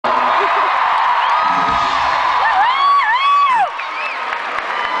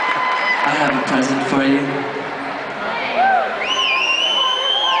have a present for you.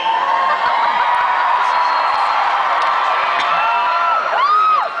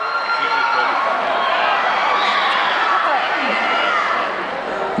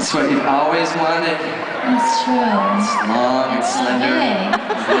 It's what you've always wanted. It's true. It's long and slender. Hey.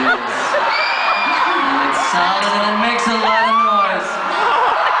 It is. And it's solid and it makes a lot of noise.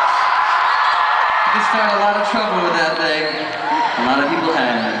 You can start a lot of trouble with that thing. A lot of people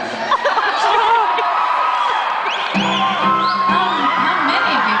have. How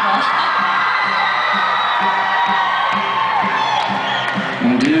many people?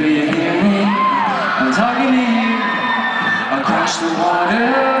 Do you hear me? I'm talking to you. Across the water,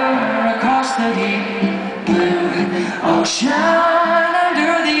 across the deep blue ocean,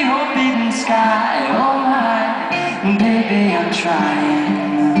 under the open sky. Oh my, baby, I'm trying.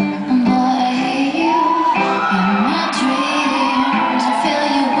 Boy, I hear you in my dreams. I feel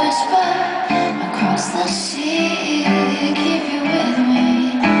you whisper across the sea. Keep you with me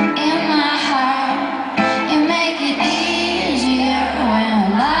in my heart. You make it easier when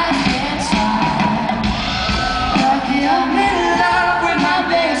life gets hard. Lucky I'm in love with my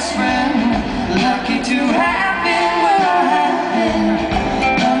best friend. Lucky to have been where I have been.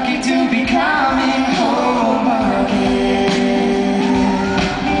 Lucky to be coming home again.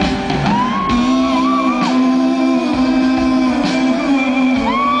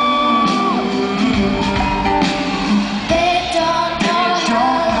 They don't know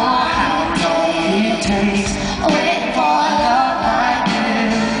how long it takes. Wait for love like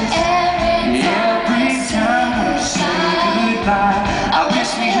this. Every time we say goodbye, I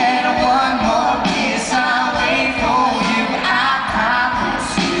wish we had one more kiss. I'll wait for you, I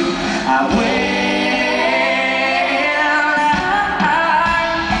promise you, I will.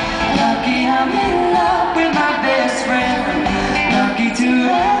 Lucky I'm in love with my best friend. Lucky to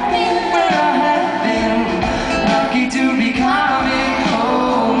have been where I have been. Lucky to be coming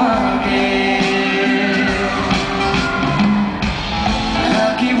home again.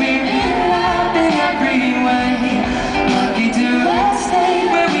 Lucky we're in love in every way. Lucky to have stayed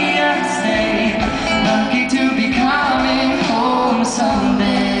where we have stayed. Lucky to be coming home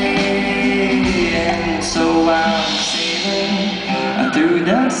someday. And so I'm sailing through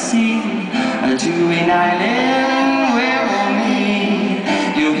the sea to an island where we'll meet.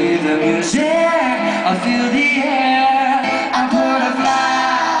 You'll hear the music, I feel the